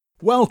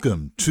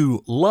Welcome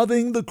to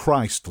Loving the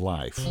Christ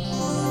Life.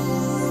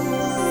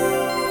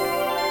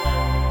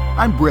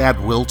 I'm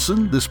Brad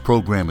Wilson. This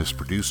program is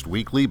produced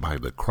weekly by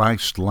the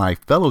Christ Life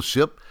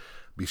Fellowship.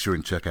 Be sure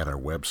and check out our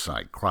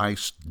website,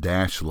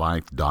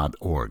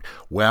 christ-life.org.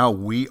 Well,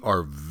 we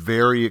are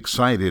very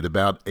excited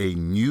about a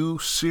new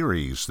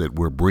series that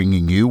we're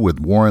bringing you with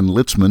Warren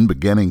Litzman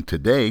beginning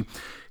today.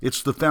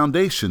 It's the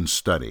Foundation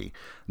Study.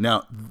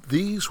 Now,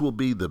 these will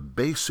be the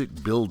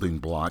basic building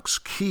blocks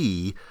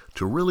key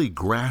to really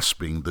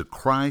grasping the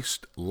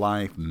Christ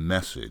Life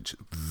message.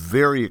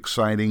 Very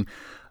exciting.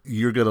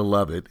 You're going to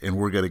love it, and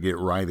we're going to get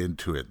right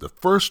into it. The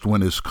first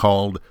one is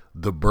called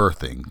The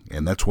Birthing,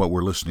 and that's what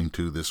we're listening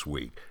to this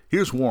week.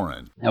 Here's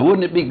Warren. Now,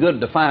 wouldn't it be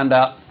good to find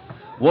out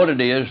what it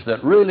is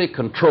that really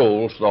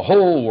controls the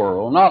whole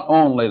world, not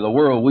only the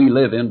world we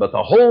live in, but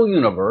the whole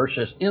universe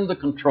is in the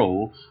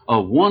control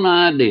of one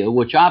idea,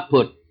 which I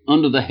put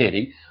under the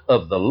heading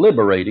of the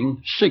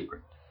liberating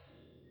secret.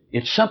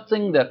 It's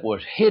something that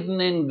was hidden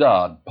in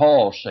God,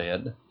 Paul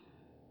said,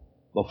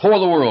 before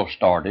the world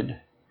started.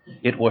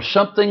 It was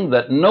something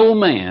that no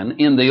man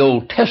in the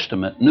Old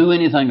Testament knew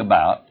anything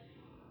about,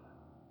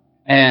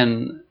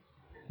 and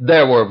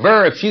there were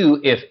very few,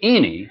 if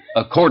any,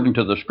 according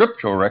to the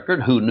scriptural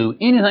record, who knew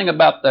anything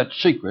about that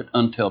secret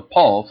until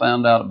Paul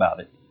found out about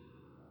it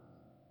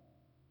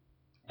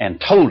and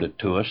told it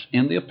to us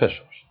in the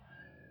epistles.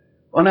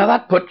 Well, now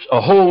that puts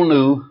a whole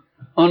new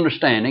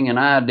understanding and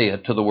idea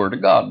to the Word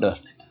of God,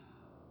 doesn't it?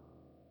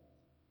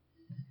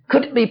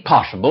 Could it be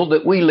possible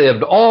that we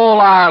lived all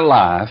our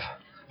life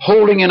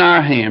holding in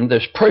our hand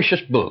this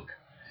precious book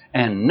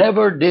and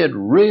never did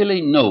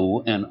really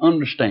know and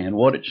understand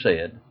what it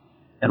said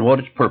and what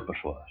its purpose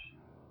was?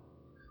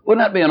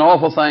 Wouldn't that be an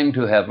awful thing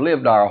to have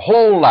lived our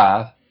whole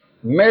life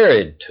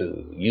married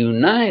to,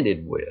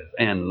 united with,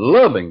 and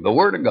loving the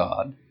Word of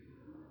God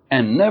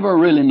and never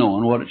really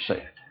knowing what it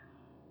said?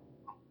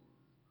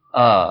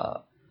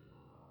 A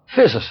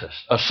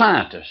physicist, a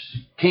scientist,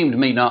 came to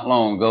me not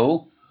long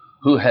ago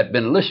who had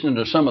been listening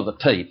to some of the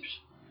tapes,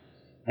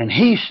 and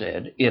he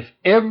said if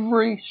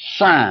every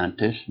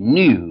scientist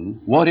knew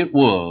what it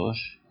was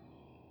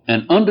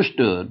and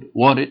understood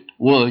what it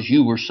was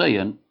you were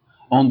saying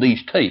on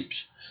these tapes,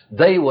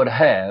 they would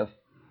have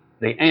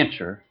the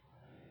answer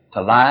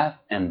to life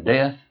and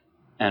death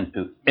and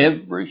to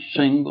every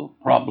single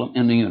problem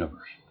in the universe.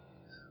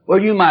 Well,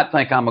 you might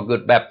think I'm a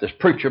good Baptist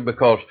preacher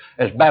because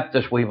as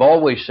Baptists we've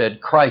always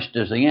said Christ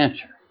is the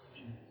answer.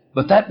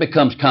 But that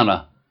becomes kind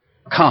of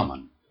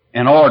common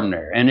and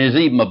ordinary and is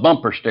even a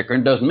bumper sticker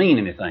and doesn't mean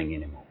anything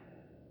anymore.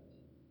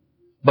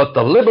 But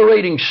the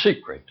liberating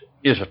secret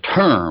is a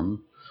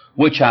term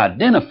which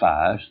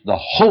identifies the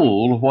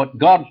whole of what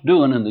God's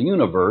doing in the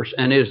universe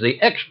and is the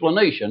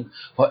explanation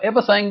for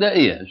everything there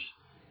is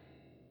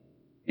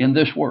in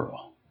this world.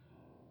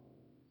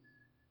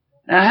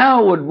 Now,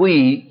 how would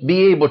we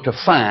be able to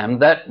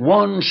find that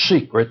one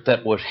secret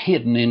that was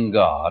hidden in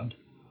God?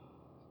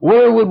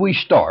 Where would we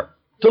start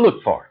to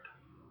look for it?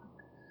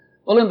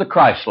 Well, in the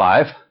Christ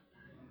life,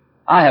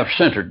 I have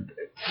centered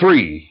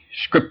three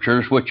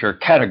scriptures which are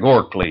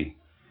categorically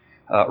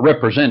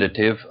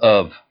representative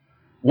of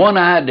one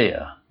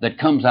idea that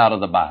comes out of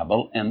the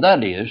Bible, and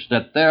that is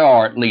that there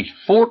are at least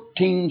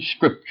 14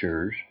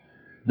 scriptures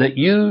that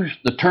use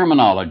the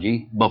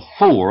terminology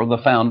before the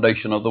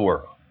foundation of the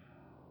world.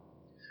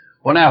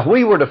 Well, now, if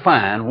we were to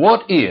find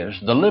what is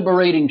the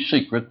liberating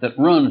secret that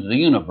runs the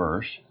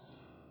universe,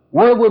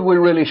 where would we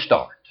really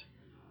start?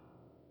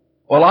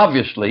 Well,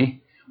 obviously,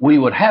 we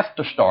would have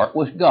to start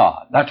with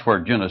God. That's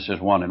where Genesis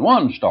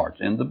 1:1 starts,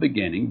 in the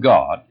beginning,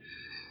 God.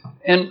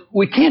 And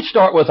we can't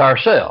start with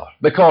ourselves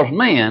because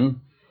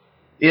man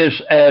is,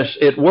 as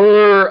it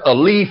were, a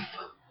leaf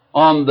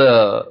on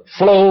the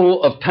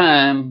flow of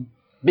time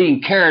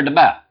being carried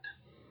about.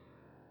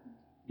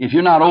 If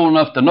you're not old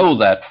enough to know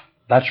that,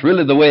 that's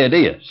really the way it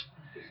is.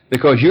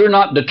 Because you're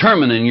not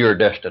determining your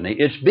destiny.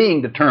 It's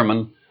being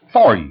determined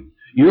for you.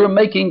 You're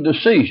making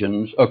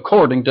decisions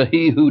according to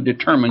He who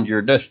determined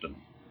your destiny.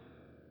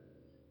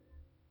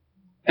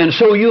 And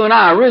so you and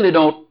I really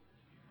don't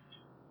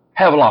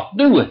have a lot to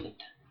do with it.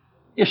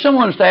 If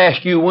someone's to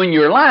ask you when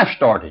your life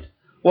started,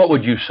 what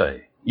would you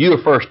say? Your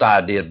first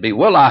idea would be,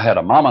 well, I had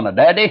a mom and a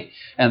daddy,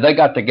 and they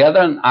got together,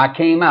 and I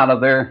came out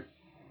of their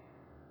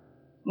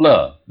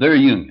love, their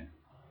union.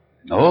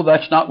 No,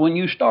 that's not when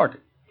you started.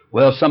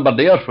 Well,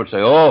 somebody else would say,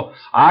 oh,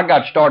 I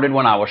got started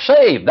when I was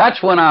saved.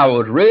 That's when I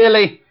was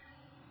really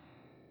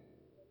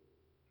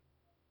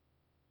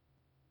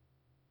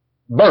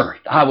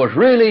birthed. I was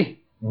really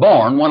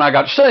born when I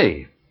got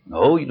saved.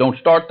 No, you don't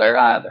start there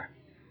either.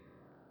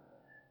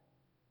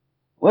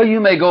 Well, you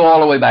may go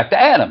all the way back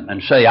to Adam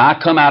and say, I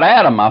come out of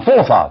Adam, my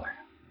forefather.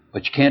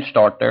 But you can't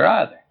start there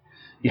either.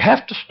 You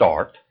have to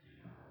start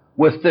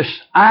with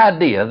this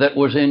idea that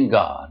was in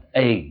God,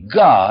 a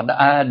God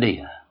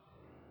idea.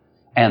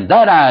 And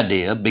that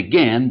idea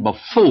began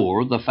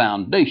before the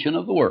foundation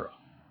of the world.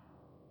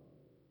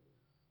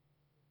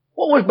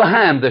 What was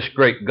behind this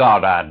great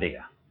God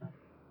idea?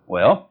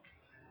 Well,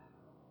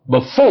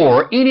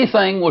 before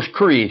anything was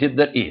created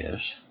that is,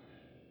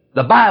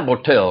 The Bible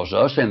tells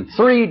us in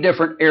 3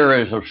 different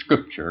areas of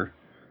Scripture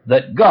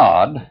that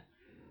God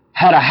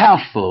had a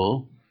house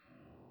full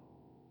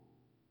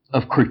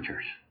of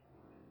creatures.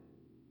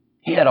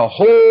 He had a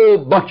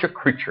whole bunch of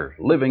creatures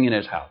living in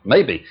His house,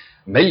 maybe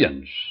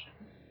millions.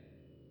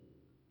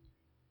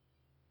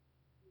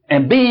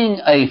 And being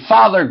a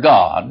Father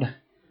God,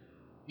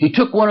 He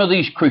took one of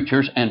these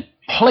creatures and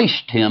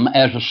placed him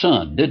as a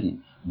son.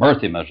 Didn't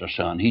birth him as a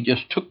son. He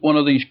just took one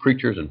of these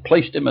creatures and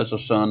placed him as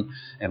a son,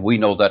 and we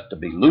know that to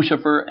be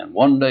Lucifer. And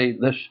one day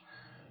this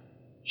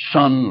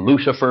son,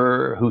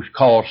 Lucifer, who's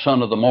called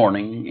Son of the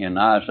Morning in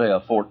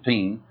Isaiah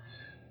 14,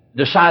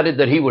 decided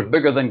that he was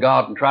bigger than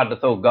God and tried to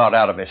throw God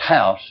out of His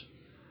house.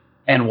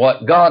 And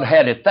what God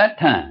had at that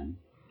time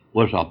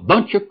was a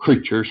bunch of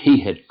creatures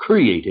He had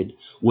created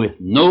with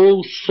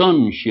no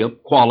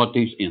sonship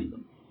qualities in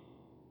them.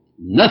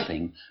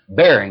 Nothing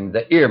bearing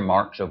the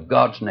earmarks of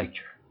God's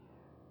nature.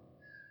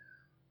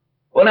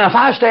 Well, now, if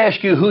I was to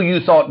ask you who you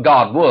thought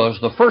God was,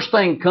 the first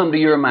thing to come to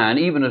your mind,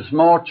 even a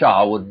small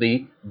child, would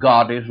be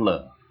God is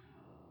love.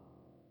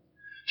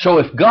 So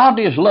if God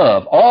is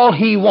love, all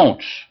He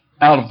wants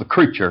out of the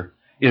creature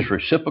is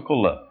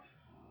reciprocal love.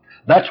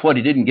 That's what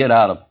He didn't get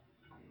out of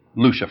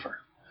Lucifer.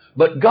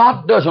 But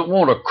God doesn't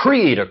want to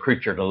create a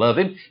creature to love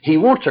Him. He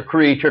wants a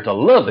creature to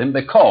love Him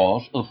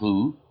because of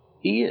who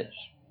He is.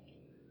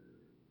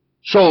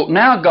 So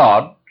now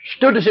God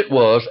stood as it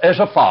was as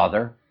a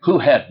father who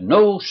had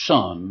no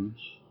sons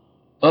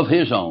of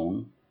His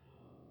own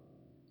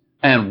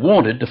and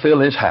wanted to fill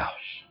His house.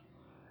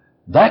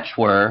 That's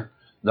where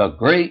the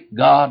great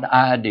God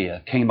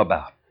idea came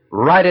about,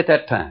 right at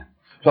that time.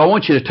 So I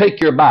want you to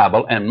take your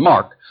Bible and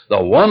mark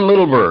the one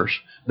little verse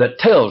that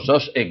tells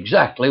us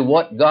exactly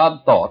what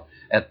God thought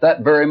at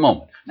that very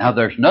moment. Now,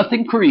 there's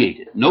nothing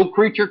created, no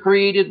creature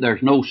created,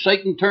 there's no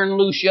Satan turned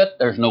loose yet,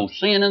 there's no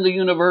sin in the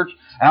universe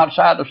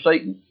outside of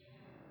Satan.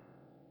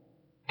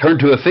 Turn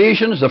to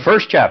Ephesians, the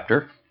 1st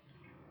chapter,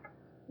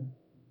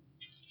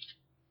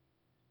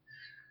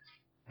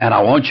 and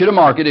I want you to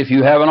mark it if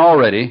you haven't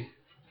already,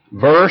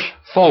 verse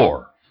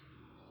 4.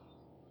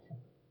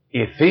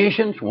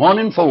 Ephesians 1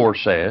 and 4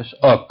 says,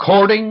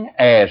 according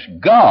as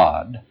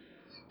God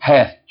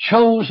hath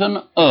chosen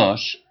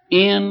us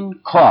in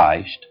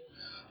Christ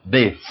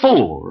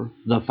before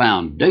the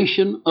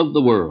foundation of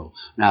the world.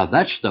 Now,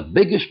 that's the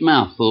biggest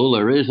mouthful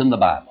there is in the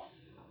Bible.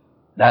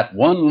 That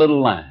one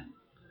little line.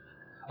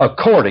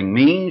 According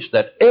means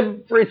that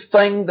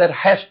everything that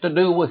has to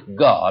do with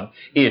God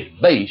is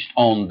based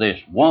on this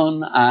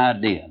one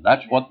idea.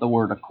 That's what the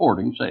word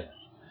according says.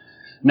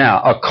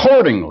 Now,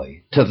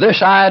 accordingly to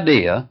this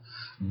idea,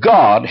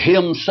 God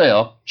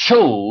Himself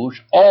chose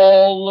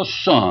all the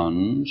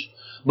sons,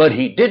 but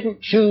He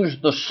didn't choose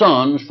the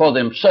sons for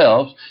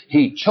themselves.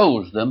 He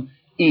chose them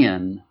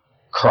in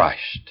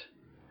Christ.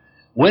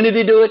 When did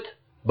He do it?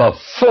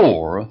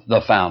 Before the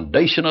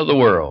foundation of the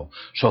world.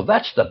 So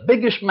that's the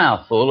biggest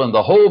mouthful in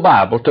the whole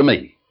Bible to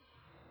me.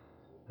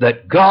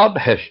 That God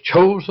has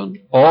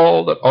chosen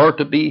all that are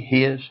to be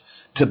His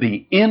to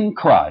be in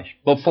Christ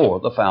before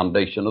the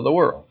foundation of the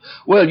world.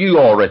 Well, you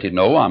already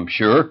know, I'm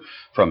sure,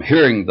 from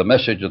hearing the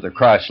message of the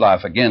Christ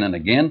life again and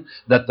again,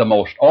 that the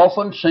most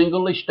often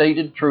singly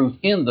stated truth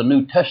in the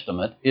New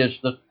Testament is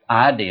the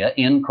idea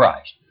in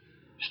Christ.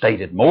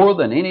 Stated more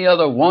than any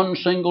other one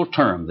single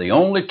term. The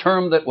only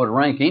term that would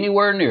rank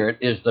anywhere near it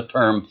is the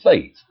term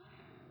faith.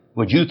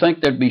 Would you think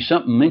there'd be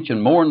something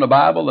mentioned more in the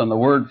Bible than the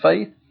word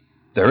faith?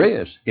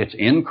 There is. It's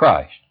in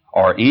Christ,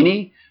 or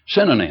any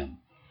synonym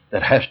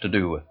that has to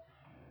do with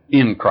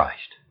in Christ.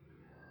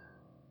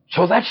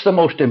 So that's the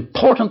most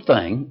important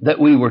thing, that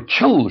we were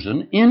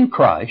chosen in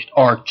Christ,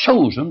 or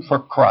chosen for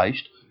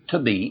Christ to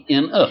be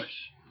in us.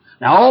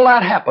 Now, all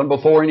that happened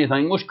before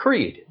anything was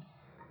created.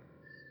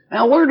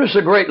 Now, where does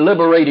the great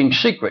liberating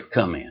secret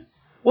come in?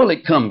 Well,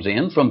 it comes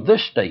in from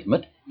this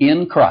statement,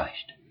 in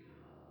Christ.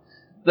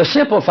 The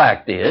simple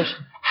fact is,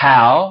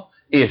 how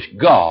is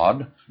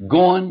God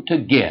going to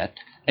get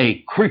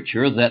a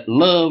creature that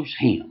loves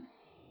Him?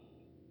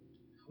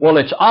 Well,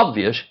 it's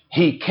obvious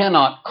He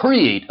cannot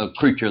create a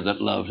creature that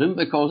loves Him,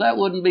 because that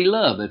wouldn't be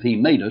love if He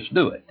made us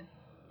do it,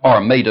 or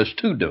made us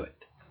to do it.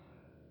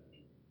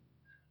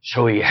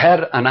 So He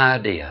had an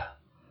idea.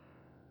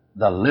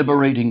 The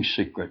liberating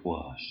secret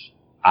was,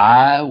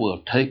 I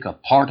will take a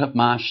part of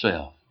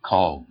myself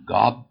called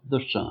God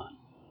the Son,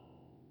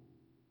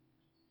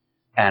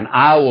 and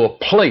I will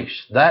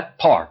place that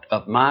part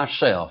of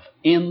myself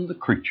in the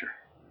creature.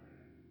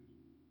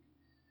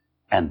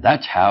 And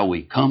that's how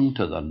we come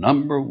to the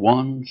number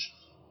one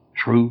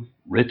truth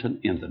written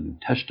in the New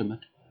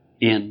Testament,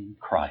 in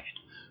Christ.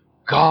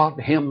 God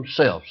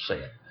Himself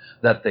said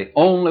that the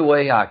only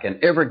way I can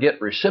ever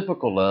get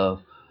reciprocal love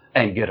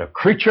and get a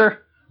creature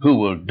who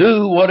will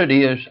do what it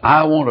is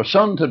I want a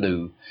son to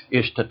do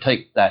is to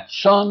take that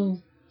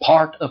son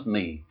part of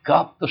me,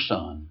 God the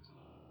Son,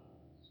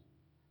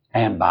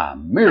 and by a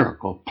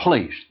miracle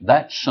place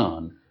that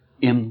son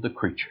in the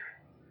creature.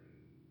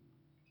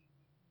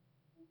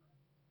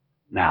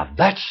 Now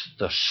that's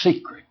the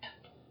secret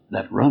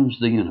that runs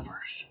the universe.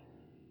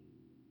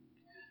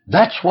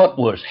 That's what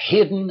was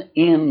hidden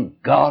in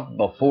God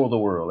before the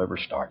world ever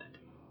started.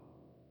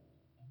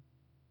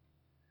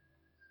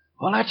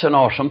 Well, that's an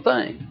awesome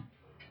thing.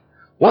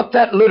 What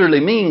that literally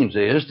means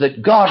is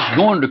that God's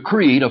going to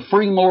create a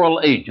free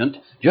moral agent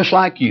just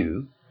like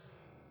you,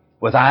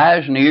 with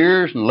eyes and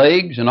ears and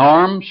legs and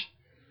arms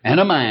and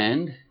a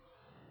mind,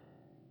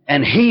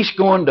 and He's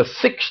going to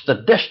fix the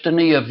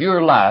destiny of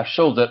your life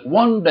so that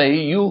one day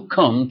you'll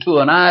come to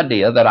an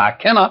idea that I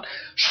cannot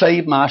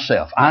save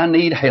myself. I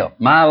need help.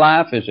 My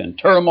life is in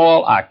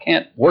turmoil. I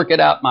can't work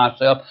it out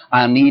myself.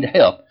 I need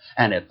help.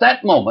 And at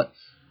that moment,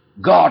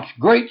 God's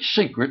great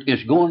secret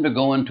is going to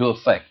go into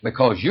effect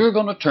because you're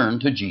going to turn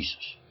to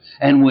Jesus.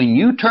 And when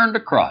you turn to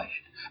Christ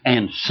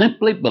and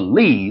simply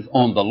believe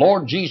on the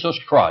Lord Jesus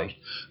Christ,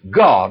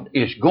 God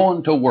is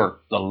going to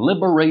work the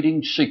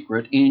liberating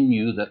secret in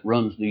you that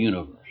runs the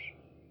universe.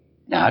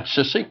 Now, it's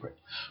a secret.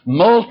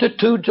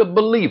 Multitudes of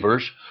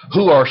believers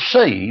who are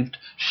saved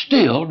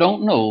still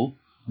don't know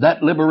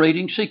that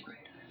liberating secret.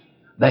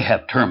 They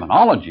have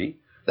terminology,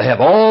 they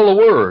have all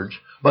the words,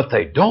 but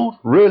they don't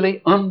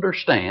really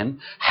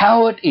understand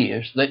how it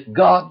is that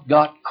God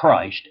got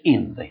Christ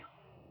in them.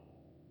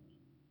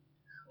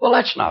 Well,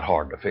 that's not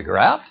hard to figure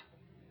out.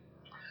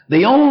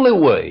 The only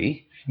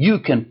way you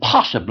can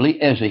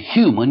possibly, as a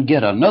human,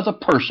 get another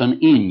person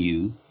in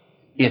you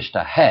is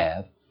to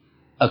have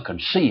a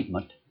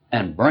conceivement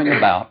and bring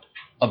about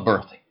a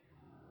birthing.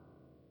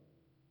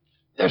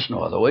 There's no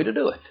other way to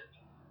do it.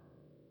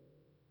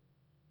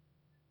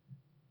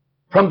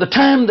 From the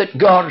time that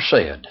God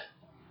said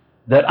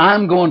that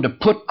I'm going to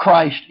put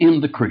Christ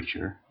in the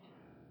creature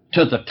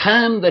to the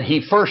time that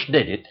He first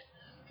did it,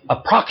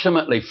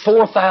 approximately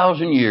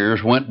 4,000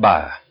 years went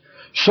by,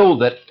 so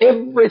that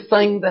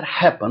everything that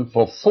happened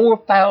for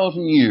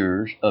 4,000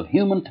 years of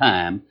human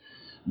time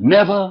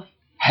never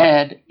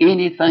had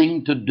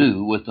anything to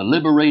do with the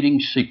liberating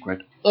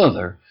secret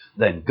other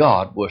than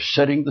God was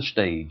setting the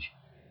stage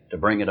to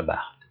bring it about.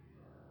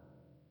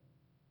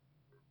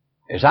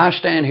 As I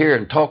stand here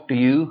and talk to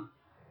you,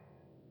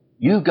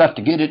 you've got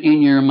to get it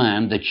in your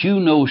mind that you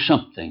know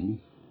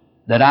something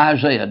that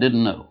Isaiah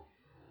didn't know,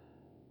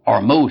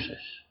 or Moses,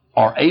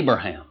 or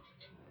Abraham,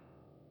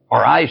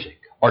 or Isaac,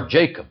 or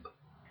Jacob,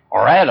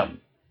 or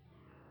Adam.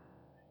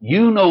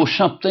 You know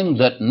something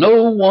that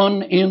no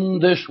one in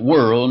this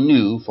world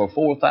knew for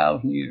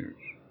 4,000 years.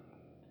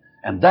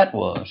 And that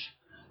was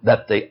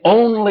that the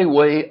only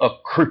way a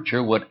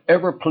creature would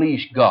ever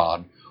please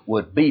God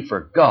would be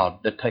for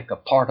God to take a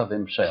part of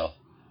Himself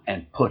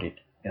and put it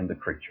in the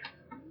creature.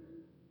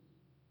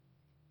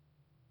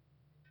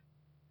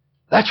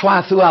 That's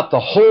why throughout the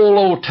whole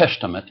Old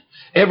Testament,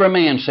 every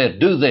man said,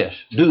 do this,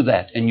 do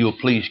that, and you'll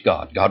please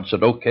God. God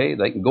said, okay,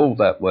 they can go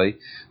that way.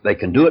 They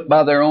can do it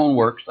by their own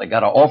works. They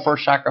got to offer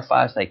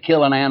sacrifice. They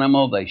kill an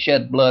animal. They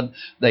shed blood.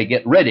 They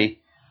get ready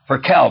for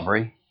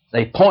Calvary.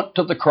 They point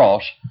to the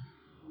cross.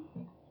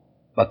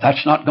 But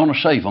that's not going to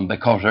save them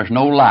because there's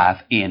no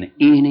life in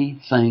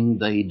anything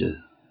they do.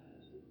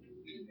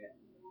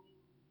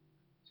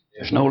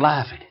 There's no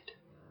life in it.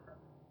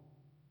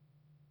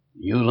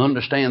 You'll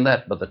understand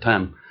that by the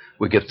time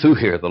we get through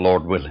here, the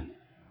Lord willing.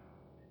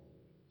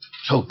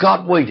 So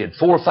God waited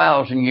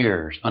 4,000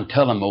 years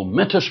until a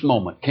momentous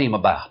moment came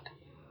about.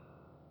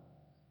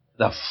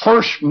 The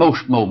first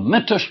most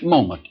momentous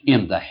moment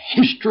in the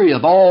history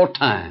of all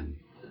time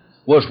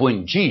was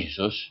when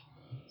Jesus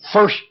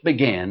first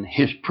began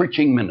His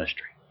preaching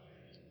ministry.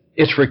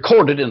 It's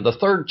recorded in the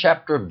 3rd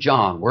chapter of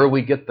John, where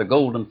we get the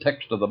golden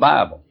text of the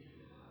Bible,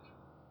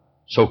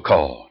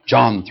 so-called,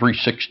 John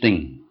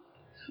 3:16.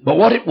 But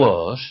what it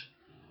was,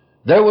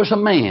 there was a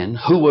man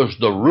who was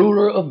the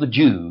ruler of the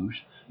Jews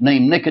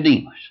named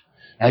Nicodemus.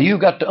 Now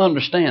you've got to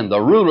understand,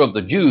 the ruler of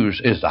the Jews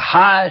is the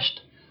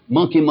highest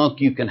monkey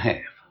you can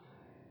have.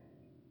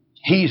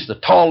 He's the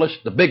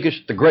tallest, the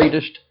biggest, the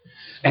greatest.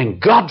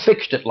 And God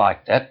fixed it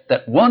like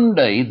that one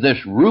day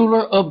this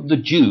ruler of the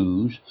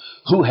Jews,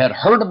 who had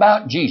heard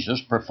about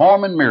Jesus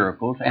performing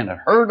miracles and had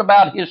heard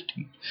about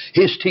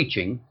his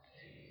teaching,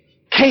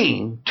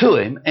 came to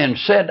Him and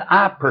said,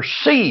 I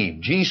perceive,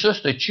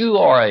 Jesus, that you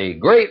are a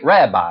great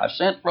rabbi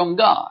sent from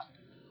God.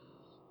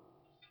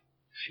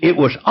 It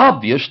was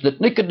obvious that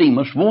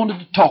Nicodemus wanted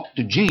to talk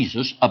to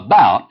Jesus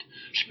about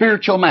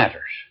spiritual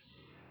matters.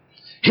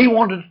 He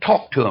wanted to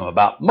talk to him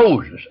about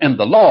Moses and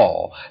the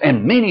law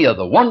and many of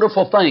the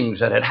wonderful things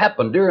that had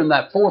happened during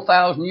that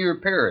 4,000-year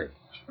period.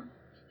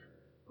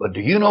 But do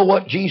you know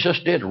what Jesus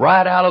did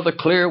right out of the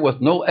clear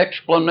with no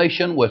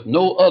explanation, with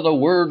no other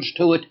words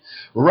to it?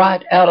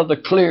 Right out of the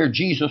clear,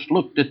 Jesus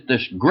looked at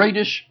this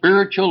greatest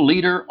spiritual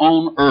leader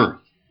on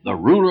earth, the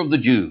ruler of the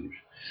Jews,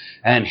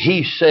 and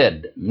He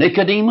said,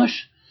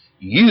 Nicodemus,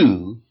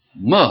 you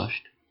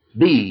must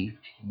be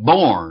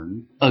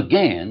born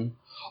again,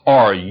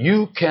 or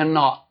you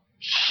cannot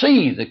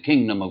see the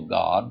kingdom of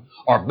God,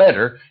 or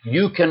better,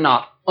 you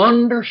cannot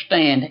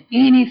understand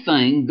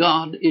anything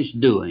God is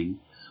doing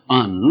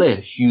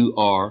unless you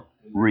are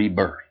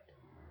rebirthed.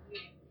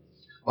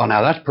 Well,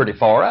 now that's pretty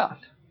far out.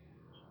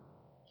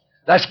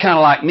 That's kind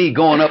of like me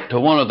going up to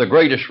one of the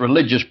greatest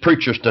religious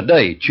preachers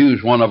today.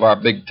 Choose one of our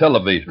big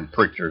television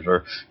preachers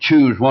or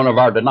choose one of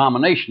our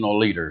denominational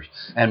leaders,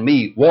 and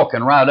me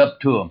walking right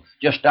up to them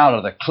just out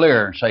of the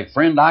clear and say,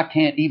 friend, I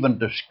can't even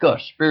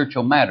discuss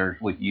spiritual matters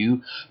with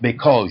you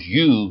because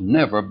you've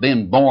never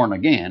been born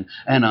again.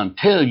 And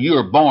until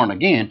you're born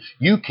again,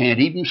 you can't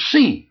even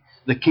see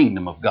the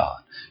kingdom of God.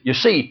 You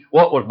see,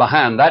 what was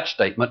behind that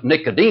statement,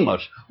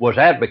 Nicodemus was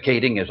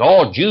advocating, as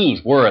all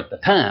Jews were at the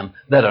time,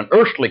 that an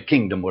earthly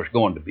kingdom was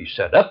going to be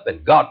set up,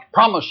 and God's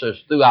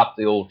promises throughout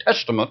the Old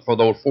Testament for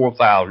those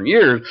 4,000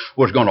 years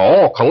was going to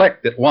all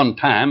collect at one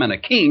time, and a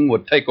king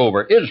would take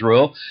over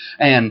Israel,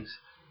 and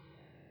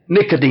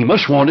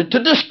Nicodemus wanted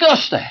to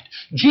discuss that.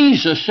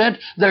 Jesus said,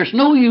 there's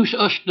no use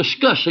us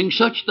discussing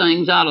such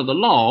things out of the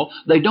law.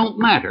 They don't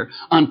matter.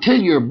 Until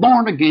you're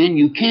born again,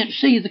 you can't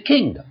see the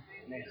kingdom.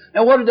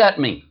 Now, what did that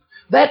mean?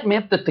 That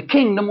meant that the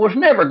kingdom was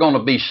never going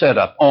to be set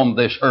up on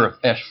this earth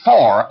as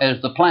far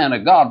as the plan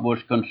of God was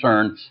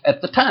concerned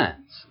at the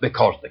time,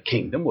 because the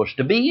kingdom was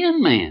to be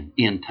in man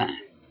in time.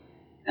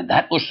 And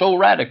that was so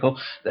radical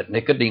that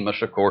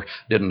Nicodemus, of course,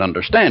 didn't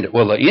understand it.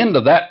 Well, the end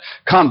of that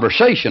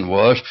conversation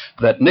was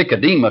that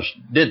Nicodemus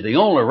did the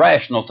only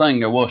rational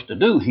thing there was to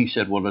do. He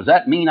said, well, does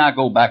that mean I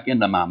go back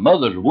into my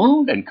mother's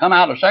womb and come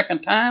out a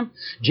second time?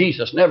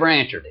 Jesus never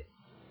answered it.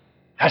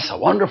 That's the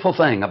wonderful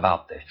thing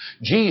about this.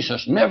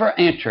 Jesus never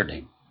answered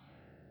him.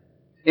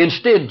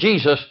 Instead,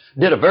 Jesus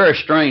did a very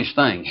strange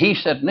thing. He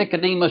said,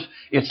 Nicodemus,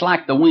 it's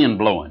like the wind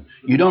blowing.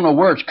 You don't know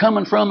where it's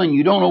coming from and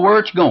you don't know where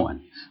it's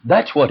going.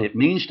 That's what it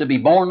means to be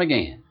born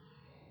again.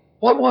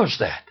 What was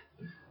that?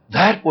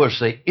 That was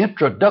the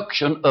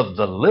introduction of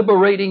the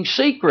liberating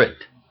secret.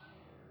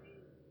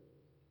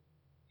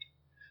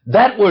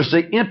 That was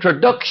the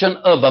introduction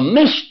of a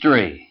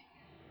mystery.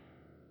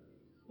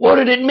 What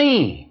did it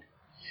mean?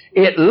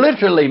 It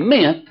literally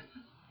meant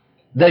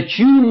that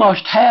you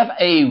must have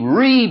a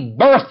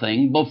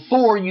rebirthing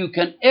before you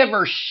can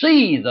ever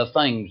see the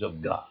things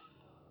of God.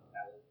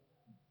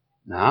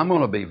 Now, I'm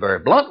going to be very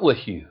blunt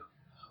with you.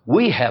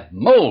 We have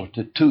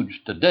multitudes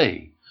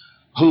today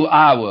who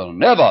I will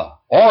never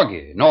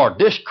argue nor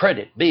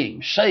discredit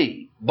being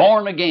saved,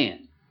 born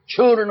again,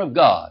 children of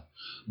God,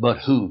 but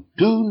who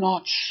do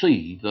not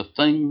see the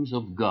things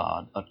of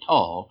God at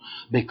all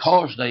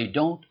because they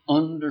don't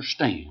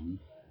understand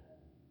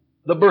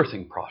the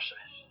birthing process.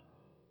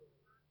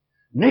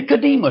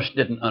 Nicodemus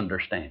didn't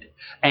understand it,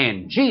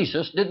 and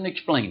Jesus didn't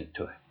explain it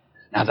to him.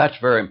 Now, that's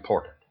very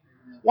important.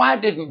 Why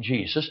didn't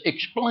Jesus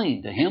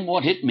explain to him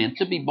what it meant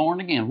to be born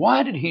again?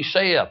 Why did he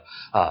say a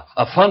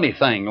funny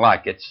thing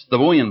like it's the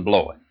wind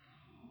blowing?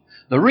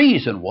 The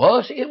reason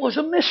was it was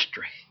a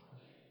mystery.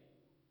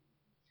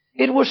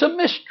 It was a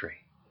mystery.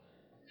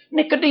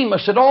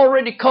 Nicodemus had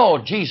already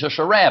called Jesus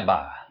a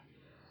rabbi,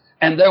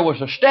 and there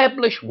was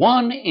established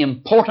one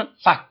important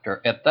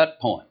factor at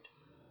that point.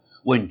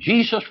 When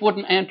Jesus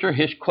wouldn't answer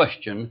his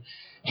question,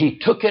 he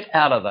took it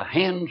out of the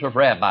hands of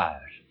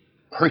rabbis,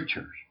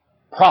 preachers,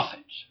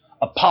 prophets,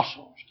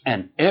 apostles,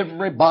 and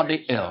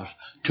everybody else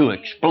to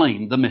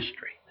explain the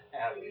mystery.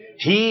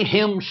 He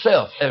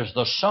himself, as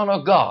the Son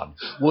of God,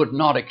 would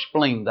not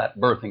explain that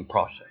birthing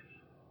process.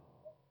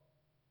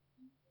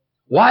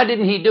 Why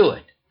didn't he do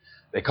it?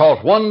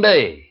 Because one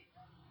day,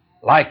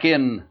 like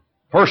in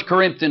 1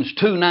 Corinthians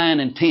 2, 9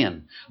 and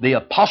 10, the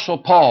Apostle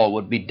Paul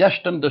would be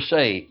destined to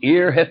say,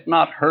 ear hath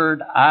not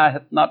heard, eye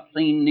hath not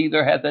seen,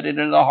 neither hath it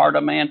entered the heart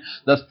of man,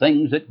 the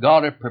things that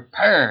God hath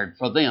prepared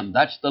for them.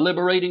 That's the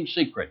liberating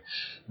secret.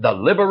 The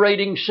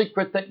liberating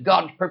secret that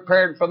God's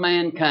prepared for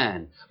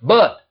mankind.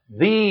 But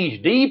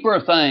these deeper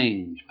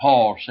things,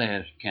 Paul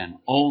says, can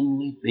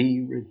only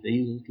be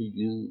revealed to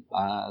you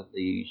by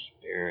the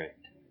Spirit.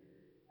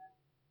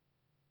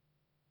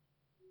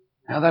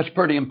 Now that's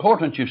pretty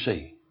important, you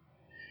see.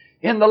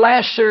 In the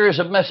last series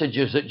of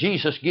messages that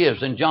Jesus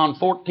gives in John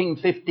 14,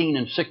 15,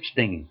 and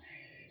 16,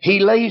 he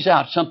lays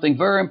out something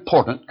very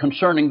important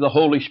concerning the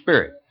Holy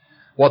Spirit.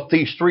 What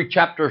these 3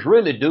 chapters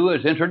really do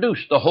is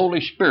introduce the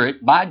Holy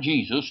Spirit by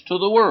Jesus to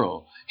the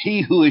world.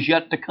 He who is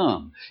yet to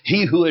come.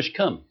 He who is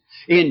coming.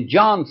 In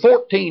John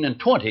 14 and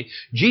 20,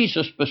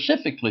 Jesus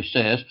specifically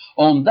says,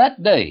 on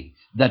that day,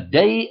 the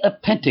day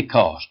of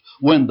Pentecost,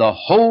 when the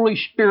Holy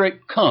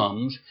Spirit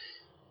comes,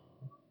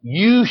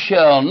 you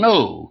shall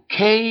know,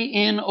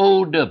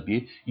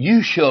 K-N-O-W,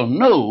 you shall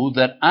know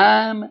that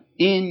I'm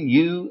in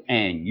you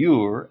and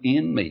you're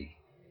in me.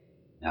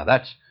 Now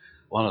that's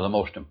one of the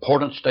most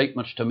important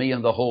statements to me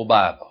in the whole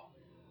Bible.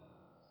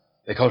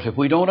 Because if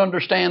we don't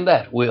understand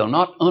that, we'll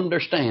not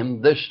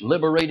understand this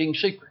liberating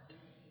secret.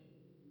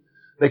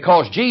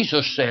 Because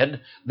Jesus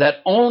said that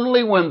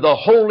only when the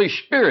Holy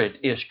Spirit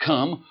is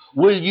come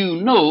will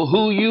you know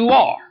who you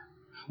are.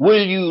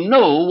 Will you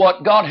know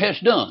what God has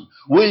done?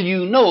 Will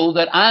you know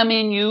that I'm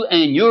in you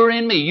and you're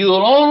in me?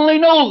 You'll only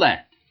know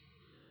that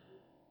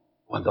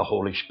when the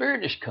Holy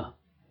Spirit has come.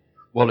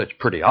 Well, it's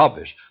pretty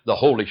obvious. The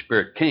Holy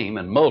Spirit came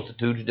and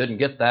multitudes didn't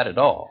get that at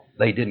all.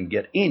 They didn't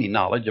get any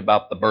knowledge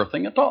about the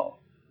birthing at all.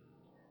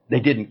 They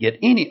didn't get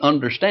any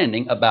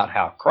understanding about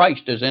how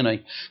Christ is in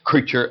a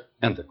creature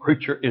and the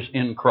creature is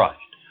in Christ.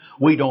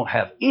 We don't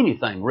have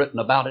anything written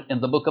about it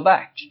in the book of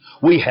Acts.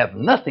 We have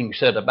nothing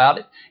said about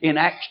it in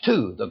Acts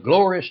 2, the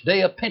glorious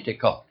day of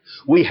Pentecost.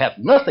 We have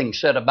nothing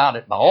said about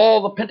it by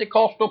all the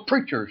Pentecostal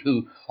preachers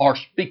who are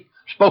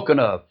spoken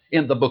of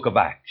in the book of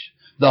Acts.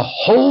 The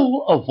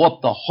whole of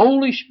what the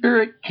Holy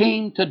Spirit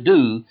came to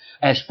do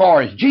as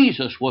far as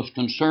Jesus was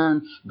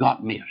concerned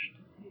got missed.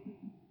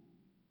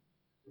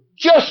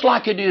 Just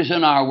like it is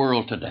in our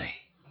world today.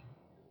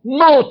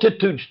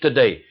 Multitudes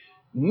today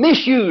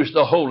misuse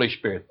the Holy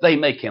Spirit. They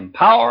make Him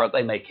power.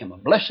 They make Him a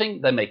blessing.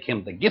 They make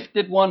Him the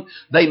gifted one.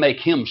 They make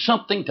Him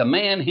something to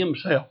man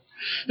himself.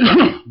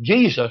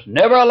 Jesus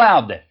never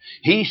allowed that.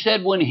 He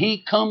said when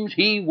He comes,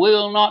 He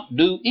will not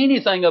do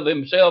anything of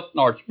Himself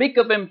nor speak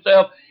of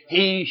Himself.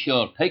 He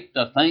shall take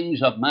the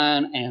things of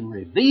mine and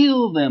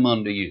reveal them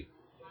unto you.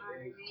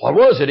 What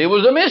was it? It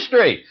was a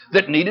mystery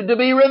that needed to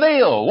be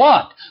revealed.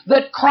 What?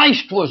 That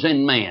Christ was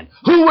in man.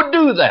 Who would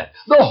do that?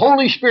 The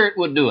Holy Spirit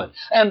would do it.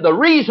 And the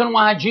reason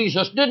why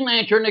Jesus didn't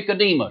answer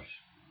Nicodemus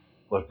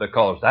was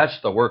because that's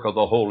the work of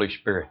the Holy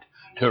Spirit,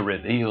 to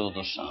reveal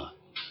the Son,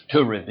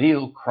 to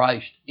reveal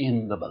Christ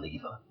in the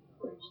believer.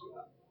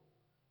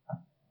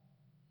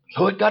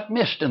 So it got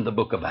missed in the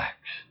book of Acts.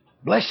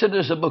 Blessed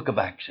as the book of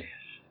Acts is.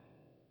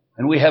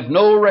 And we have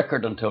no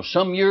record until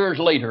some years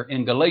later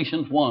in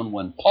Galatians 1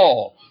 when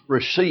Paul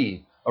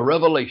received a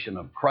revelation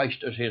of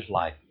Christ as his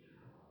life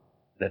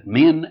that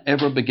men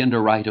ever begin to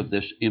write of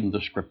this in the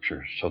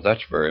Scriptures. So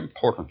that's very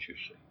important, you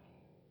see.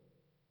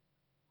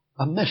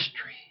 A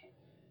mystery.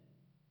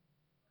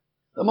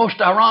 The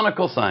most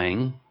ironical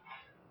thing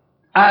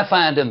I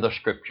find in the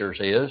Scriptures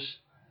is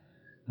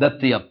that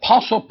the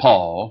Apostle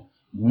Paul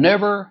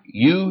never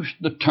used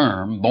the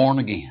term born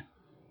again.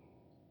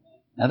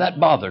 Now that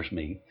bothers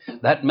me.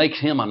 That makes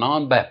him a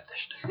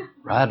non-Baptist.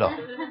 Right on.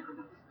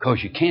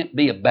 Because you can't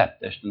be a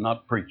Baptist and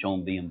not preach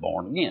on being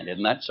born again.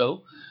 Isn't that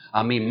so?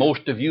 I mean,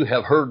 most of you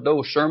have heard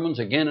those sermons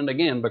again and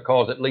again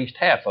because at least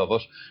half of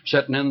us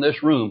sitting in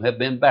this room have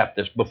been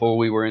Baptist before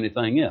we were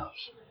anything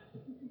else.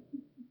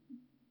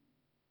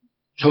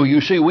 So you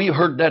see, we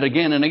heard that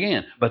again and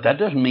again. But that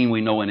doesn't mean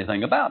we know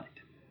anything about it.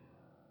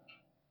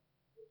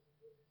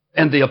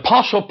 And the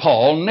Apostle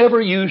Paul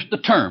never used the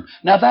term.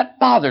 Now that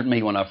bothered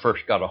me when I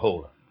first got a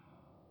hold of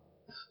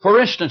it. For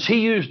instance,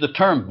 he used the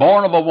term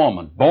born of a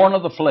woman, born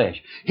of the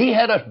flesh. He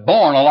had us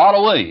born a lot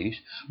of ways,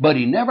 but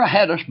he never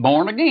had us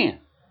born again.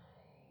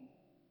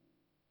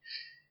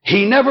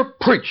 He never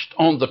preached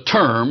on the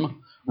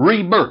term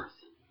rebirth.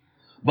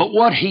 But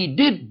what he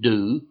did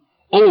do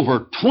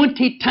over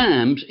 20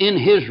 times in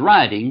his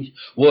writings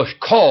was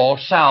call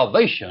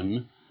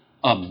salvation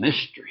a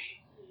mystery.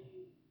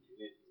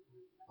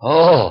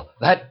 Oh,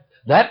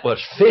 that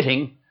was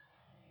fitting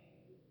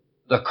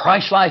the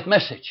Christ-life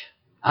message.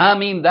 I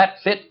mean,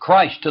 that fit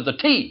Christ to the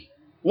T.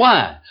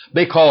 Why?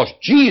 Because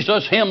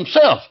Jesus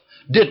Himself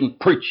didn't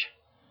preach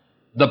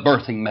the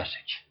birthing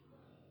message.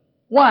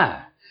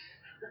 Why?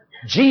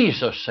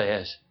 Jesus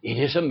says it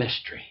is a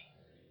mystery.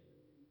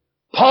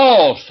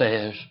 Paul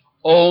says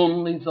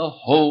only the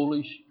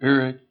Holy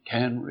Spirit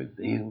can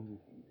reveal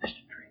the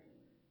mystery.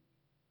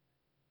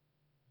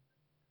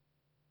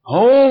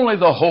 Only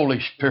the Holy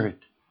Spirit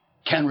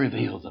can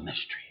reveal the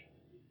mystery.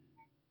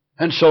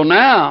 And so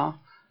now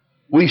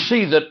we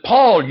see that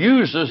Paul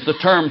uses the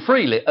term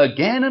freely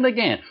again and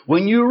again.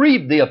 When you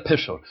read the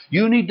epistle,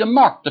 you need to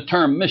mark the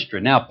term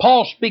mystery. Now,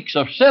 Paul speaks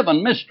of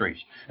 7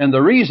 mysteries. And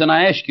the reason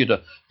I ask you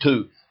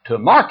to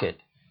mark it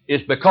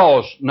is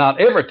because not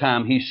every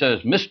time he says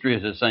mystery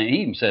is the same.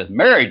 He even says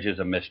marriage is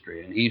a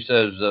mystery. And he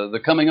says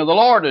the coming of the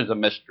Lord is a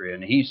mystery.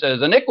 And he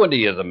says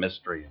iniquity is a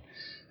mystery.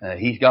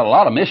 He's got a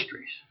lot of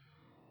mysteries.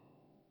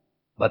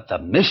 But the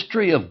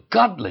mystery of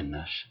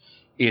godliness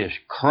is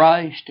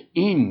Christ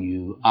in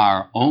you,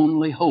 our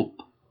only hope.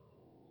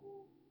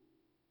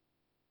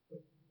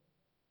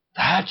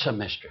 That's a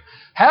mystery.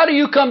 How do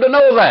you come to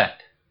know that?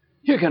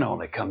 You can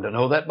only come to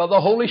know that by the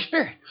Holy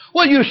Spirit.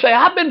 Well, you say,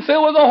 I've been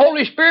filled with the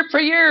Holy Spirit for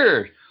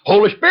years.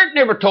 Holy Spirit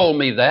never told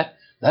me that.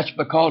 That's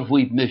because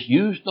we've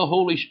misused the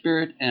Holy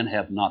Spirit and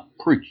have not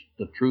preached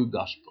the true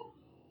gospel.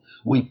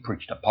 We've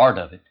preached a part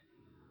of it.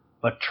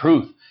 But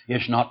truth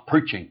is not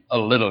preaching a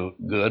little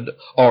good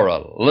or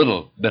a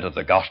little bit of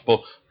the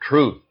gospel.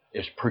 Truth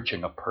is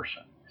preaching a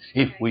person.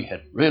 If we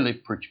had really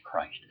preached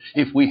Christ,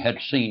 if we had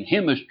seen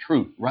Him as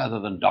truth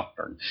rather than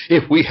doctrine,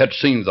 if we had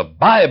seen the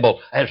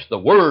Bible as the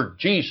Word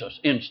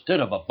Jesus instead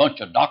of a bunch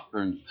of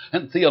doctrines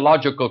and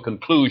theological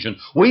conclusions,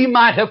 we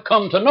might have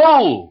come to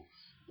know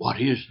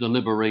what is the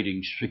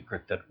liberating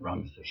secret that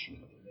runs this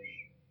universe.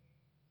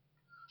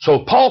 So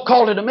Paul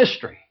called it a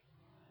mystery.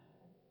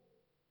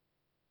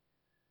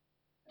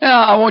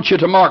 Now, I want you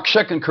to mark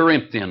 2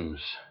 Corinthians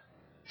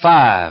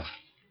 5,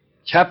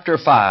 chapter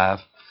 5,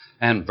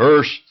 and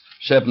verse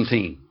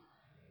 17.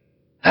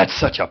 That's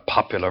such a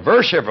popular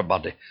verse.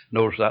 Everybody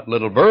knows that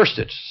little verse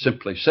that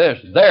simply says,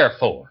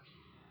 therefore.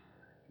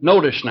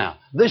 Notice now,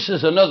 this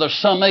is another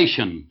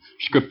summation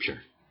scripture.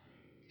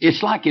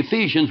 It's like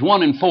Ephesians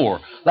 1 and 4.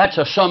 That's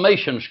a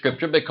summation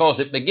scripture because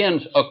it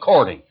begins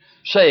according,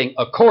 saying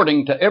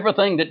according to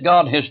everything that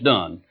God has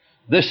done,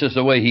 this is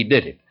the way He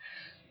did it.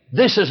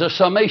 This is a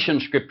summation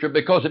scripture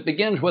because it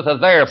begins with a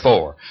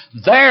therefore.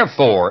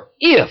 Therefore,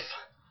 if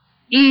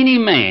any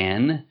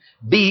man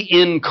be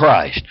in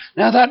Christ.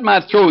 Now that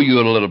might throw you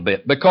a little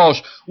bit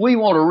because we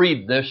want to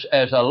read this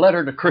as a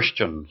letter to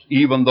Christians,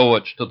 even though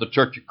it's to the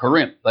church at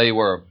Corinth. They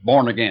were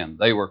born again.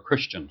 They were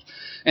Christians.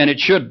 And it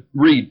should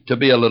read to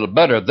be a little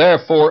better.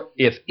 Therefore,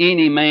 if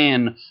any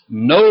man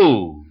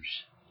knows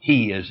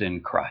he is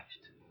in Christ,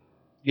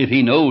 if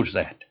he knows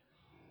that,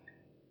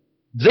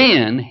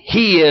 then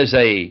he is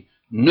a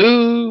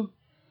new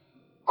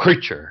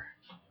creature.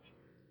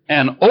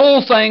 And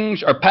all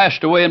things are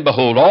passed away, and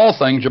behold, all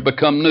things are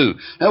become new.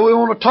 Now we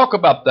want to talk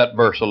about that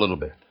verse a little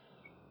bit.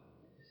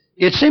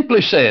 It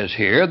simply says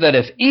here that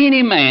if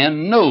any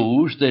man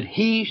knows that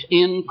he's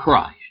in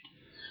Christ,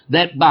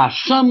 that by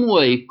some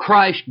way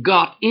Christ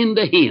got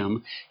into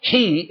him,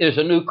 he is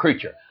a new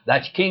creature.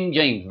 That's King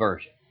James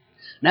Version.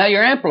 Now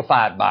your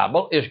Amplified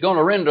Bible is going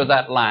to render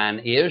that line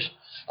as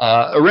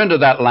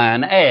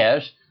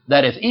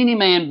that if any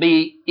man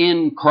be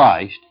in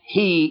Christ,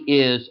 he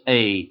is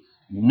a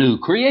new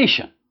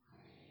creation.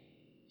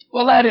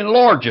 Well, that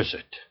enlarges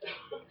it.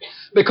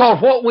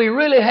 Because what we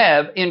really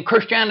have in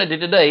Christianity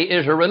today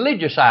is a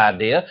religious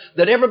idea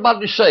that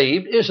everybody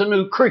saved is a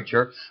new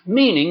creature,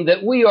 meaning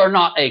that we are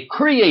not a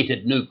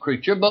created new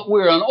creature, but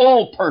we're an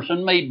old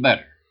person made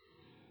better.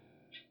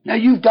 Now,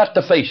 you've got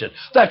to face it.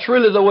 That's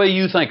really the way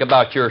you think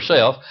about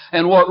yourself,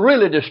 and what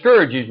really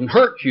discourages and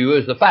hurts you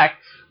is the fact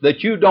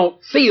that you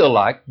don't feel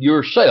like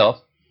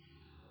yourself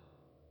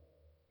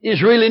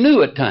is really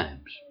new at times,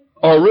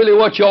 or really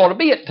what you ought to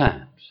be at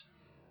times.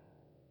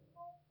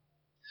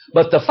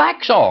 But the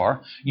facts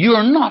are,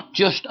 you're not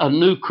just a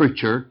new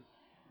creature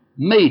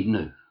made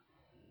new.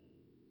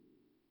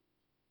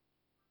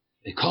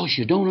 Because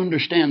you don't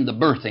understand the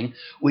birthing,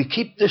 we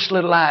keep this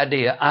little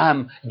idea,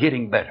 I'm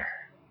getting better.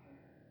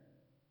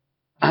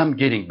 I'm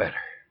getting better.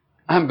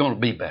 I'm going to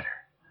be better.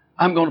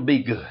 I'm going to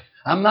be good.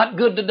 I'm not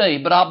good today,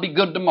 but I'll be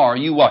good tomorrow.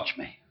 You watch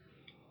me.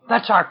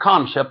 That's our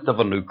concept of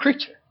a new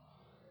creature.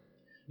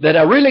 That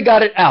I really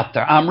got it out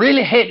there. I'm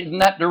really headed in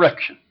that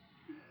direction.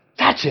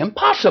 That's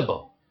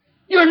impossible.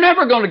 You're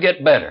never going to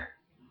get better.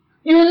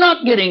 You're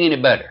not getting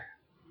any better.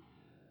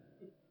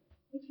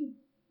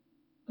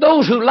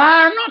 Those who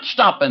lie are not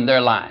stopping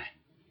their lying.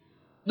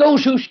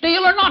 Those who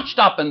steal are not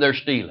stopping their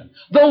stealing.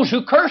 Those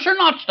who curse are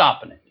not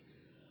stopping it.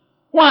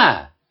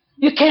 Why?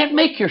 You can't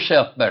make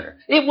yourself better.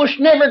 It was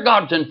never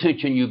God's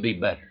intention you be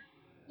better.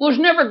 It was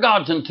never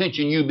God's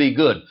intention you be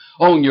good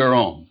on your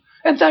own.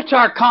 And that's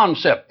our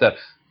concept that,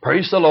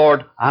 praise the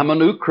Lord, I'm a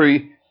new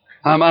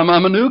I'm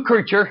a new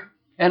creature,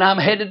 and I'm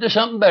headed to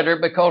something better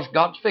because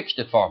God's fixed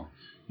it for me.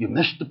 You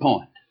missed the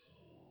point.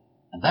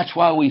 And that's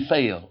why we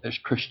fail as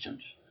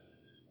Christians.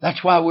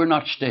 That's why we're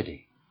not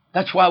steady.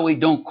 That's why we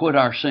don't quit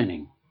our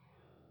sinning.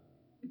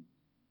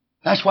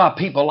 That's why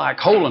people like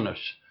holiness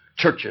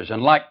churches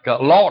and like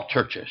law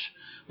churches,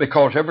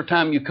 because every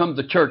time you come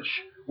to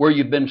church where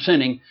you've been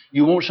sinning,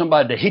 you want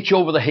somebody to hit you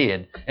over the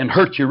head and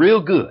hurt you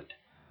real good,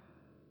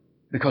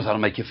 because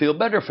that'll make you feel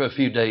better for a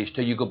few days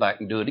till you go back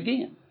and do it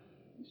again.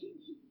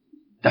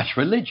 That's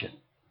religion.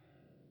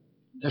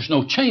 There's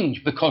no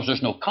change because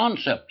there's no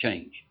concept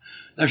change.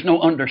 There's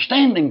no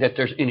understanding that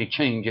there's any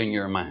change in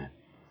your mind.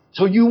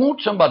 So you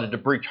want somebody to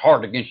preach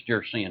hard against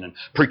your sin and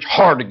preach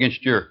hard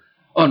against your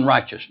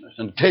unrighteousness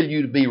and tell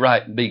you to be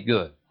right and be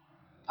good.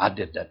 I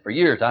did that for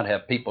years. I'd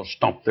have people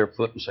stomp their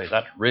foot and say,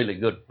 that's really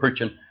good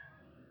preaching,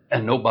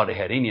 and nobody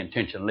had any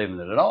intention of living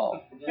it at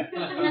all.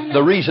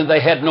 The reason they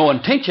had no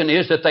intention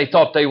is that they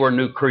thought they were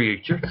new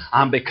creatures.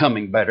 I'm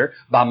becoming better.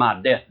 By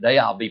my death day,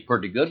 I'll be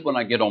pretty good. When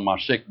I get on my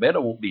sick bed, I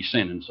won't be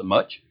sinning so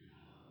much.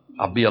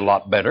 I'll be a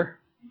lot better.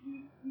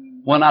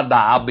 When I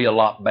die, I'll be a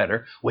lot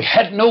better. We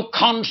had no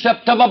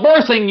concept of a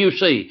birthing, you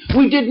see.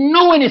 We didn't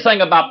know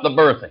anything about the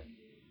birthing.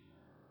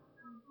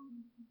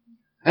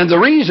 And the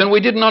reason we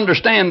didn't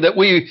understand that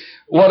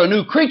what a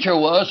new creature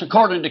was,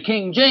 according to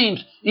King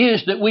James,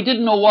 is that we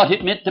didn't know what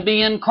it meant to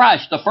be in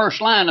Christ. The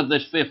first line of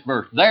this 5th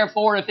verse.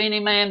 Therefore, if any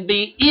man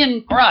be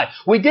in Christ.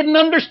 We didn't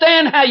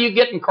understand how you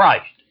get in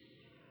Christ.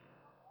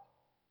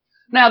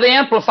 Now, the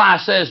Amplify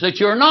says that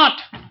you're not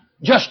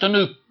just a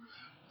new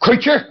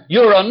creature,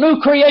 you're a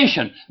new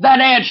creation. That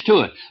adds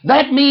to it.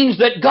 That means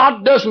that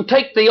God doesn't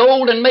take the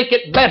old and make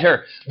it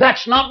better.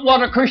 That's not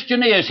what a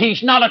Christian is.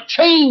 He's not a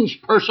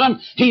changed person.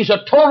 He's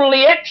a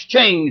totally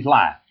exchanged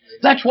life.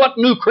 That's what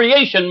new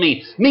creation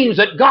means. Means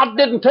that God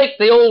didn't take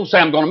the old and say,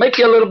 I'm going to make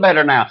you a little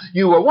better now.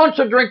 You were once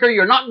a drinker,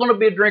 you're not going to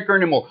be a drinker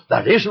anymore.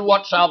 That isn't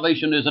what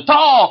salvation is at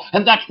all,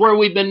 and that's where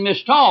we've been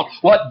mistaught.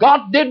 What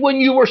God did when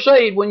you were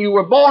saved, when you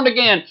were born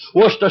again,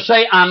 was to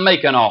say, I'm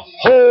making a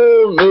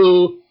whole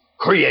new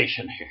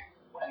creation here.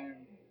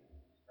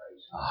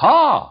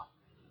 Aha!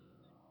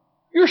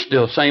 You're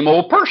still the same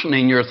old person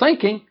in your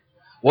thinking.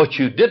 What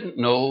you didn't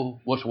know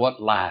was what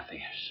life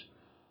is.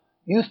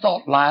 You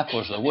thought life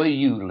was the way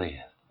you lived.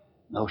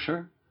 No,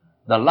 sir.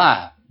 The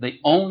life The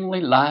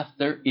only life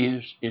there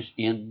is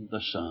in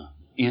the Son,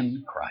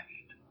 in Christ.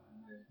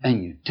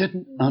 And you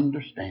didn't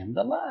understand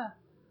the lie.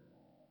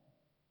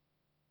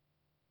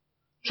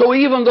 So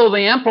even though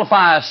the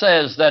Amplifier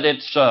says that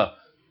it's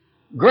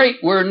great,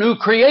 we're new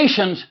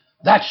creations,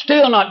 that's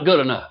still not good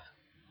enough.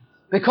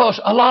 Because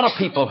a lot of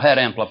people had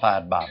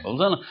Amplified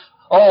Bibles, and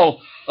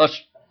all us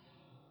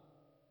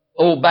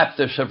old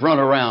Baptists have run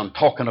around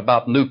talking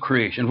about new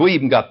creation. We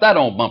even got that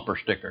on bumper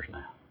stickers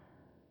now,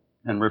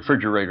 and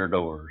refrigerator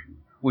doors.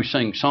 We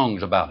sing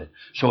songs about it,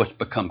 so it's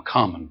become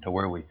common to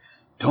where we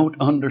don't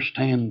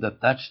understand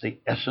that that's the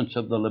essence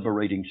of the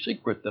liberating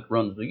secret that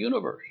runs the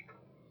universe.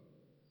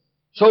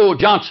 So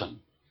Johnson,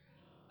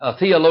 a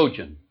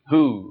theologian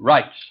who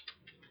writes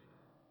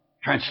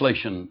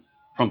translation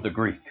from the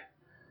Greek,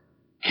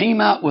 came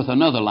out with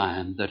another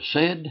line that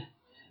said,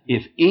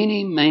 if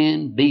any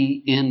man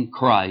be in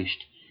Christ,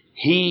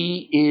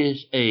 he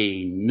is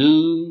a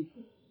new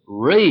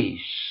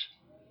race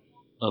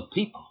of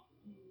people.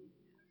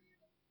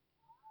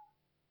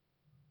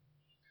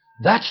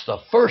 That's the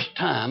first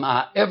time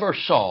I ever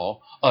saw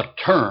a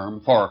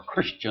term for a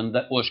Christian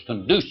that was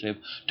conducive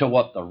to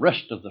what the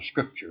rest of the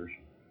Scriptures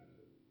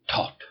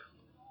taught.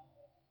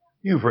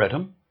 You've read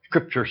them.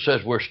 Scripture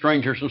says we're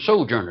strangers and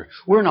sojourners.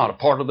 We're not a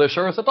part of this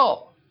earth at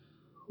all.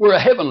 We're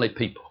a heavenly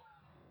people.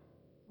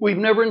 We've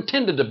never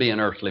intended to be an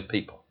earthly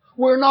people.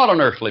 We're not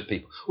an earthly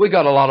people. We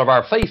got a lot of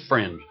our faith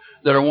friends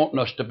that are wanting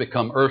us to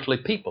become earthly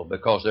people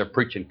because they're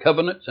preaching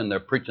covenants and they're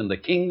preaching the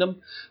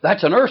kingdom.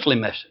 That's an earthly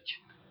message.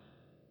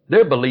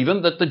 They're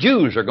believing that the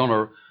Jews are going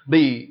to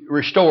be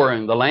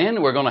restoring the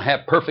land. We're going to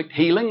have perfect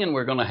healing and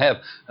we're going to have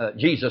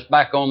Jesus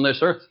back on this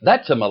earth.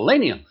 That's a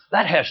millennium.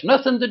 That has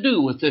nothing to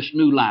do with this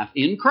new life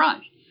in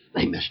Christ.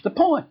 They missed the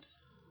point.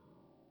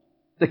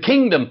 The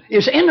kingdom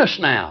is in us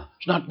now.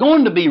 It's not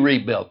going to be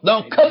rebuilt.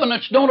 No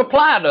covenants don't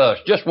apply to us.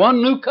 Just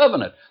one new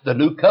covenant. The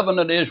new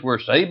covenant is we're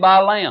saved by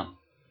a Lamb,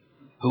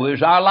 who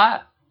is our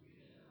life,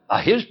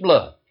 by His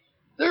blood.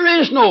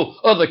 There is no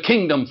other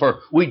kingdom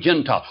for we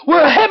Gentiles.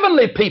 We're a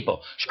heavenly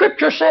people.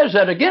 Scripture says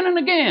that again and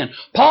again.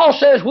 Paul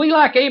says we,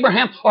 like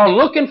Abraham, are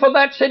looking for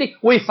that city.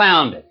 We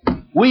found it.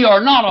 We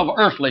are not of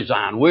earthly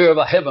Zion. We're of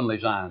a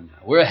heavenly Zion.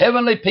 We're a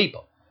heavenly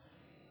people.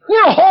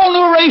 We're a whole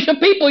new race of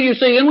people, you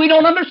see, and we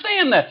don't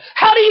understand that.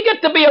 How do you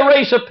get to be a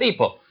race of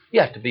people?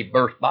 You have to be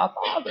birthed by a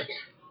father.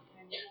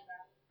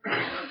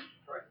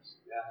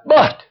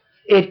 But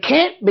it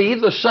can't be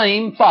the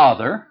same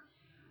father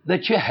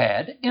that you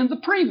had in the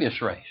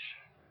previous race.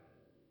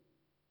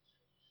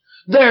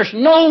 There's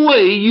no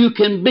way you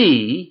can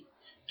be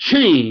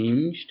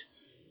changed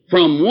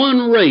from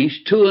one race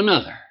to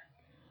another.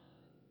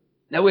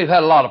 Now, we've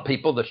had a lot of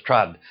people that's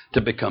tried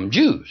to become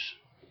Jews.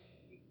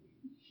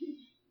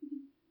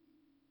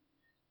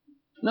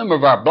 A number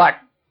of our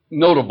black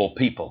notable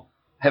people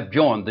have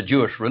joined the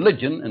Jewish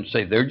religion and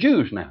say they're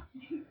Jews now.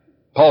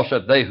 Paul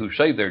said they who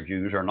say they're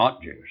Jews are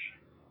not Jews.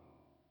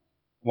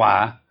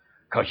 Why?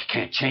 Because you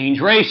can't change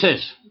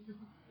races.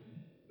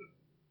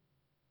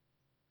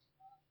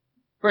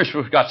 For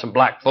instance, we've got some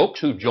black folks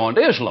who've joined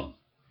Islam.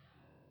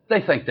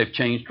 They think they've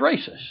changed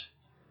races,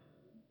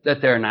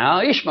 that they're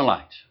now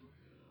Ishmaelites.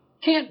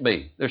 Can't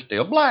be. They're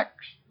still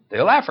blacks,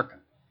 still African.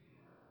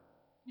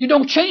 You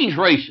don't change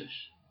races.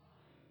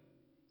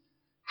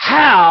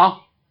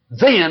 How,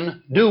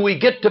 then, do we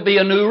get to be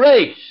a new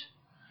race?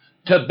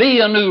 To be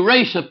a new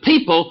race of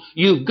people,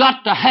 you've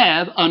got to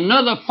have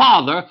another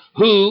father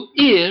who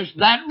is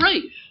that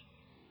race.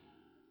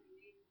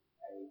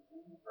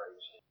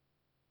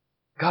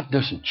 God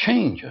doesn't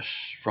change us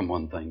from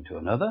one thing to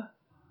another.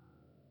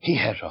 He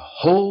has a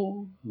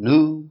whole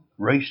new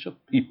race of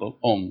people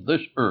on this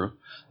earth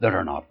that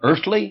are not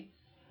earthly,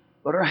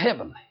 but are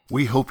heavenly.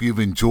 We hope you've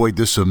enjoyed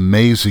this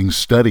amazing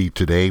study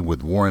today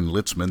with Warren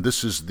Litzman.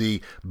 This is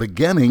the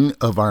beginning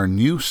of our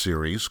new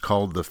series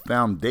called The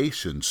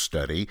Foundation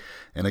Study.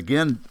 And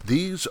again,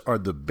 these are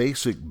the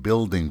basic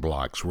building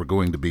blocks we're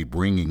going to be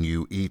bringing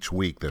you each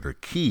week that are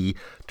key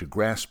to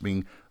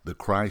grasping the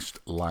Christ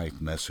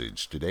Life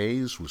message.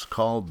 Today's was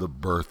called The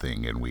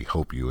Birthing, and we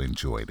hope you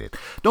enjoyed it.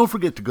 Don't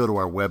forget to go to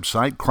our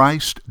website,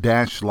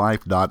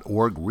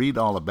 christ-life.org, read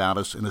all about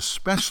us, and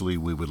especially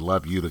we would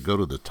love you to go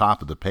to the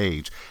top of the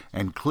page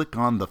and click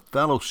on the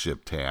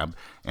Fellowship tab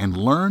and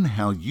learn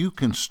how you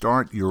can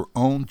start your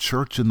own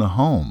church in the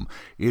home.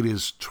 It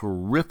is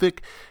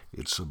terrific.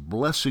 It's a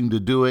blessing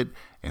to do it,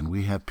 and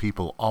we have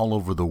people all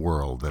over the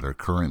world that are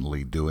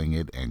currently doing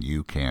it, and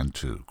you can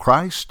too.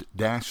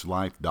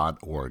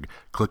 Christ-life.org.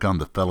 Click on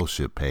the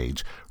Fellowship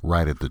page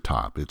right at the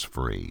top. It's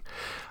free.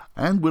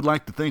 And we'd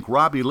like to thank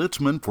Robbie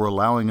Litzman for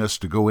allowing us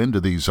to go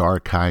into these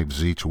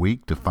archives each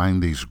week to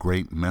find these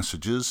great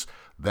messages.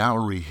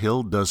 Valerie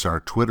Hill does our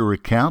Twitter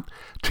account.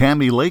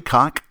 Tammy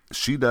Laycock,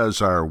 she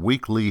does our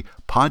weekly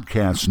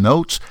podcast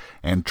notes.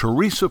 And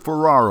Teresa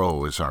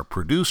Ferraro is our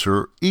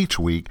producer each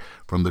week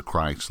from the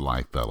Christ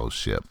Life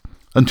Fellowship.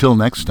 Until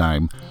next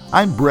time,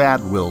 I'm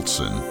Brad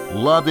Wilson,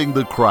 loving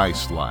the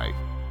Christ Life.